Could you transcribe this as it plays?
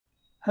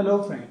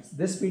Hello friends,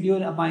 this video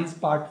in Amines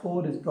part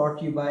 4 is brought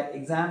to you by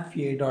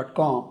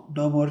examfear.com.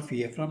 No more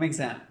fear from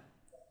exam.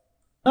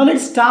 Now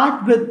let's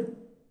start with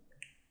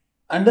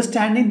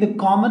understanding the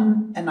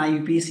common and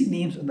IUPAC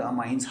names of the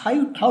amines.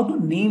 How to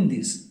name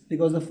these,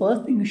 because the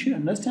first thing you should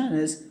understand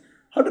is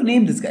how to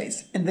name these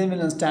guys, and then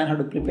we'll understand how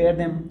to prepare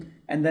them,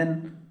 and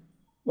then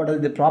what are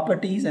the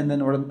properties, and then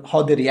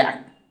how they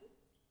react.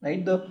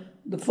 Right?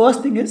 The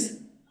first thing is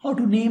how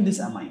to name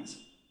these amines.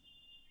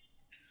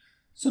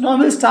 So now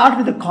we'll start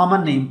with a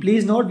common name.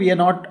 Please note, we are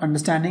not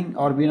understanding,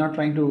 or we are not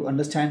trying to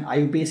understand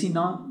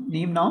IUPAC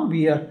name now.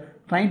 We are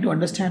trying to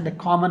understand the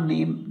common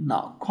name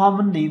now.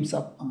 Common names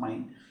of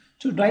amine.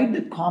 To write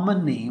the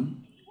common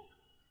name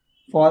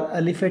for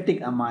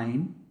aliphatic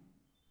amine,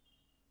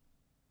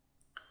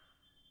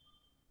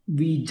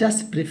 we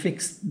just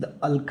prefix the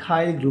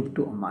alkyl group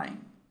to amine.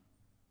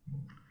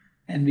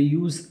 And we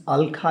use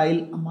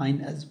alkyl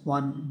amine as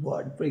one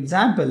word. For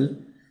example,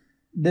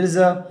 there is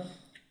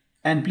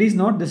and please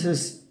note, this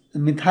is the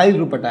methyl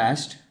group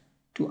attached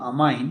to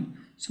amine.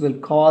 So we'll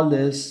call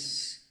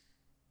this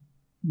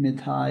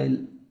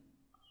methyl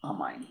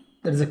amine.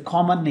 That is a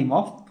common name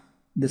of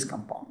this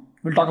compound.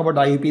 We'll talk about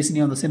the IUPAC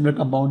name of the similar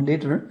compound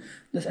later.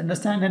 Just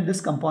understand that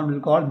this compound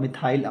we'll call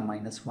methyl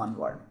amine as one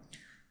word.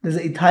 There's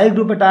an ethyl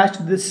group attached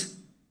to this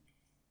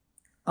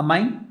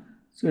amine.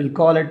 So we'll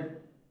call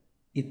it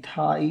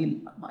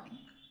ethyl amine.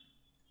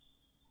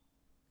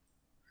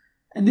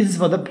 And this is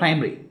for the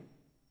primary.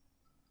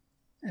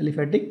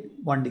 Aliphatic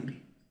 1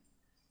 degree.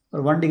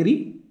 For 1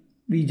 degree,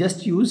 we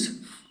just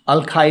use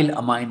alkyl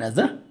amine as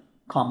a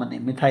common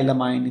name.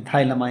 Methylamine,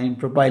 ethylamine,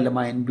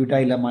 propylamine,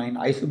 butylamine,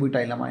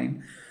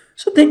 isobutylamine.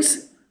 So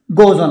things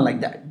goes on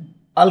like that.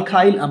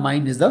 Alkyl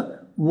amine is the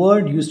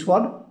word used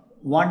for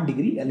 1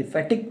 degree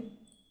aliphatic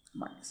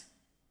amines.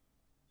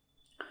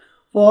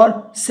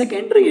 For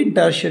secondary and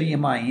tertiary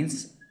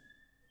amines,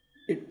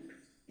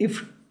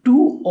 if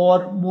two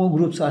or more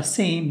groups are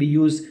same, we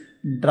use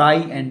dry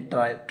and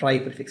tri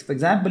prefix. For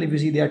example, if you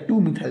see there are two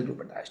methyl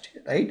group attached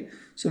here, right?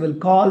 So we'll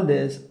call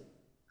this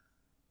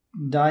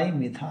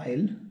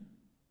dimethyl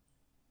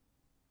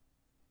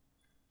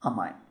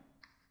amine.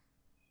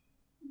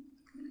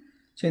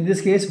 So in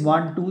this case,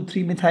 1, 2,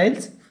 3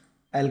 methyls.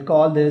 I'll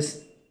call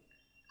this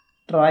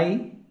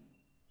trimethyl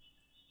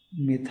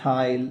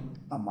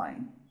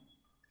amine.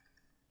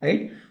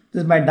 Right?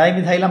 This is my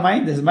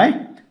dimethylamine. This is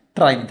my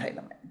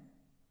trimethylamine.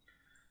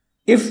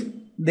 If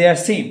they are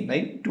same,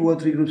 right? 2 or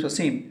 3 groups are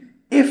same.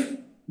 If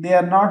they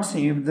are not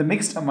same, it's a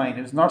mixed amine.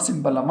 It's not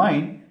simple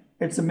amine.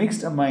 It's a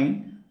mixed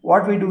amine.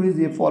 What we do is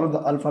we follow the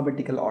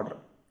alphabetical order.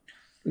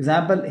 For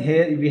example,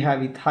 here we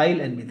have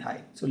ethyl and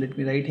methyl. So let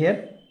me write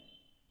here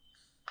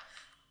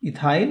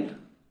ethyl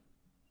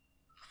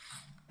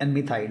and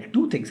methyl.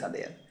 Two things are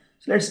there.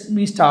 So let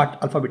me start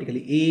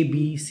alphabetically. A,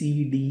 B,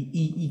 C, D,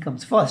 E. E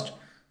comes first.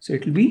 So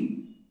it will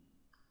be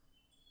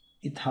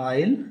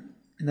ethyl,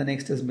 and the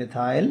next is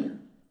methyl.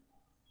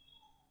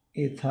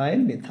 Ethyl,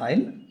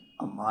 methyl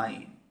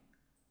amine.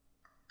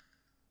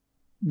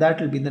 That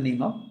will be the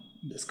name of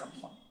this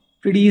compound.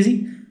 Pretty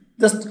easy,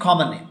 just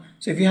common name.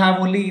 So if you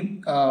have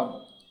only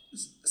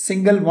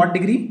single 1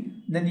 degree,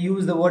 then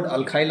use the word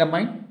alkyl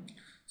amine.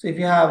 So if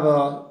you have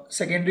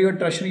secondary or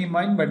tertiary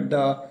amine, but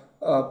the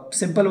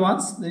simple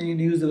ones, then you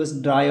use the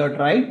word dry or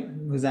tri.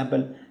 For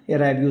example,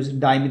 here I have used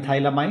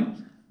dimethylamine,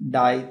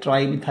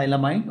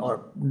 trimethylamine,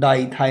 or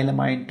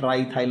diethylamine,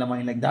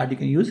 triethylamine, like that you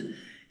can use.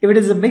 If it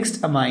is a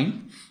mixed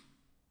amine,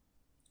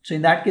 so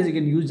in that case, you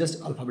can use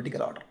just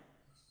alphabetical order.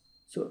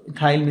 So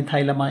ethyl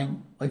methylamine,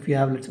 or if you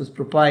have, let's suppose,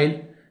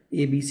 propyl,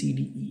 A, B, C,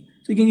 D, E.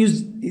 So you can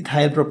use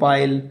ethyl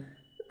propyl,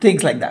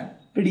 things like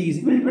that. Pretty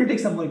easy. We'll take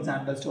some more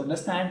examples to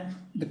understand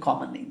the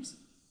common names.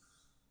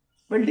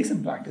 We'll take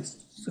some practice.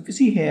 So if you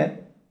see here,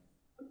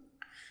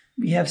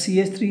 we have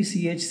CH3,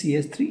 CH,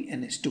 CH3,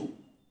 NH2,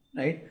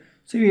 right?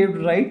 So we have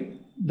to write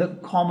the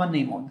common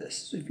name of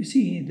this. So if you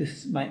see, this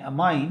is my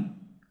amine,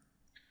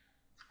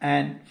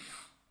 and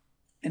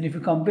if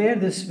you compare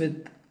this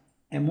with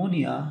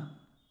ammonia,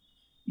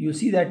 you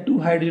see that 2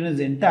 hydrogen is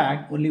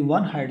intact, only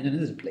 1 hydrogen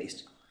is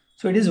replaced.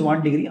 So it is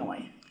 1 degree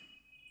amine,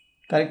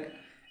 correct?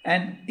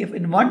 And if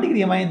in 1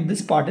 degree amine,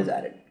 this part is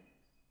added,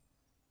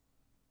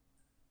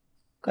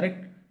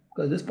 correct?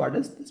 Because this part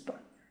is this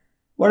part.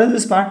 What is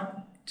this part?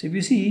 So if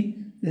you see,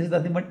 this is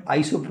nothing but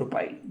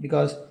isopropyl,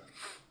 because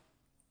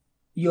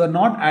you are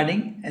not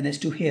adding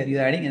NH2 here, you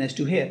are adding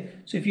NH2 here.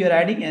 So if you are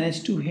adding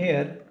NH2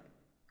 here,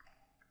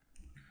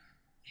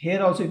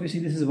 here also, if you see,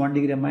 this is 1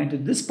 degree amine, so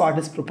this part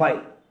is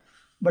propyl.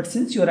 But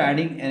since you are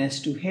adding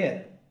NH2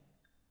 here,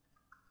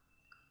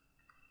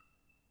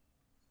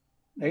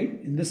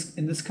 right, in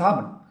this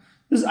carbon,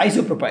 this is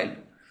isopropyl.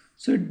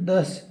 So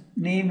the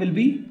name will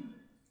be,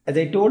 as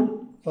I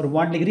told, for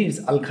 1 degree it's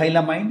alkyl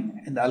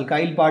amine, and the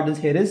alkyl part is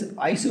here is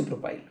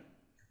isopropyl.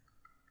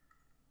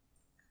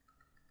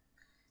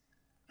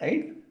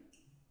 Right?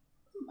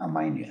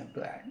 Amine you have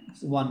to add.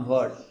 It's one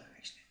word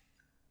actually.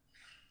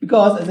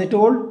 Because as I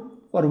told,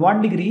 for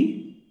 1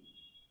 degree,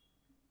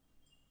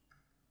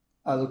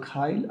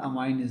 alkyl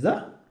amine is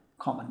the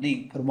common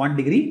name for 1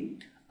 degree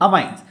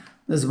amines.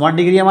 This is 1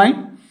 degree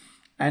amine,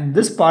 and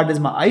this part is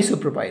my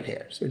isopropyl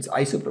here. So it's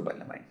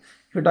isopropyl amine.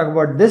 If you talk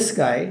about this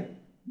guy,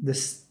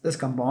 this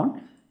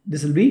compound,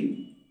 this will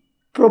be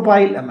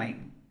propyl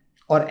amine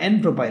or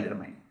N-propyl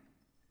amine.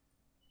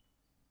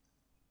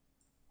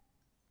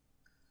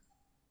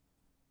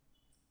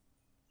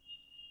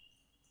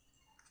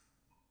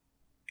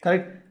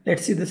 Correct?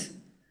 Let's see this.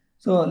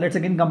 So let's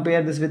again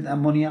compare this with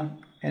ammonia,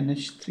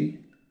 NH3.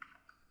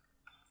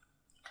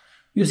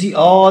 You see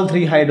all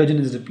 3 hydrogen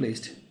is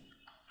replaced,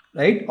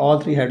 right? All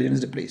 3 hydrogen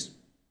is replaced.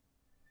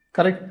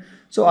 Correct?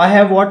 So I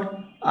have what?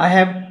 I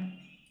have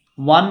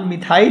one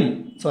ethyl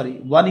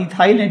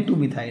and 2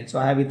 methyl. So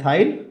I have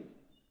ethyl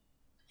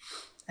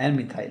and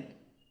methyl.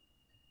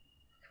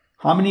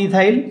 How many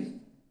ethyl?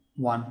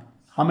 1.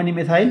 How many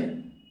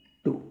methyl?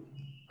 2.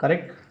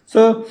 Correct?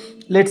 So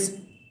let's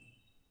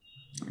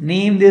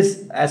name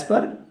this as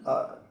per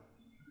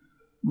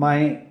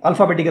my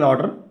alphabetical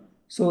order.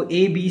 So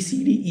A, B,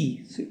 C, D,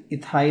 E. So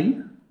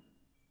ethyl.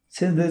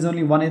 Since there is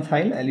only one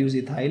ethyl, I'll use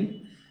ethyl.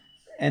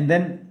 And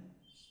then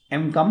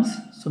M comes.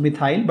 So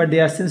methyl. But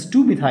there are since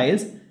 2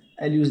 methyls,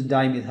 I'll use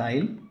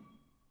dimethyl.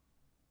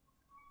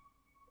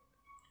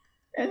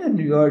 And then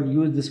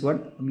you use this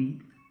word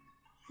amine.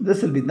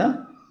 This will be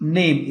the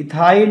name,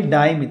 ethyl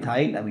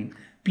dimethyl amine.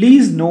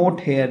 Please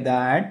note here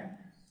that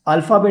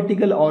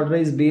alphabetical order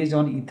is based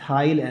on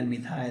ethyl and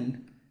methyl.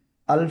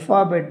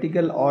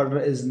 Alphabetical order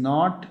is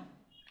not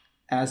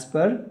as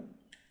per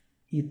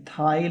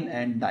ethyl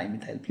and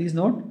dimethyl. Please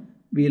note,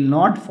 we will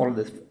not follow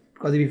this,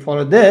 because if we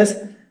follow this,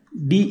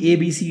 D, A,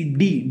 B, C,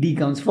 D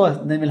comes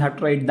first, then we'll have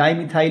to write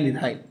dimethyl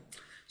ethyl.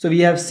 So we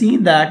have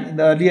seen that in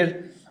the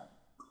earlier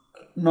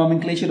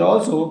nomenclature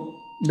also,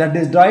 that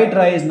this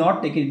dry is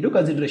not taken into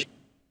consideration.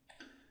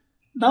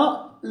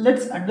 Now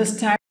let's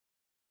understand.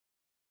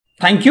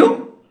 Thank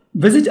you.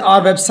 Visit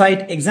our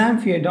website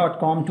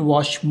examfear.com to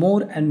watch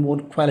more and more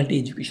quality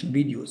educational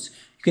videos.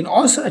 You can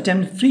also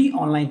attempt free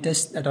online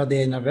tests that are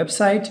there in our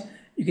website.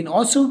 You can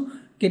also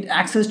get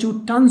access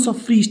to tons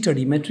of free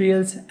study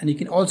materials, and you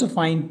can also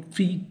find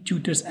free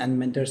tutors and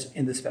mentors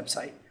in this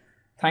website.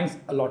 Thanks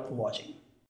a lot for watching.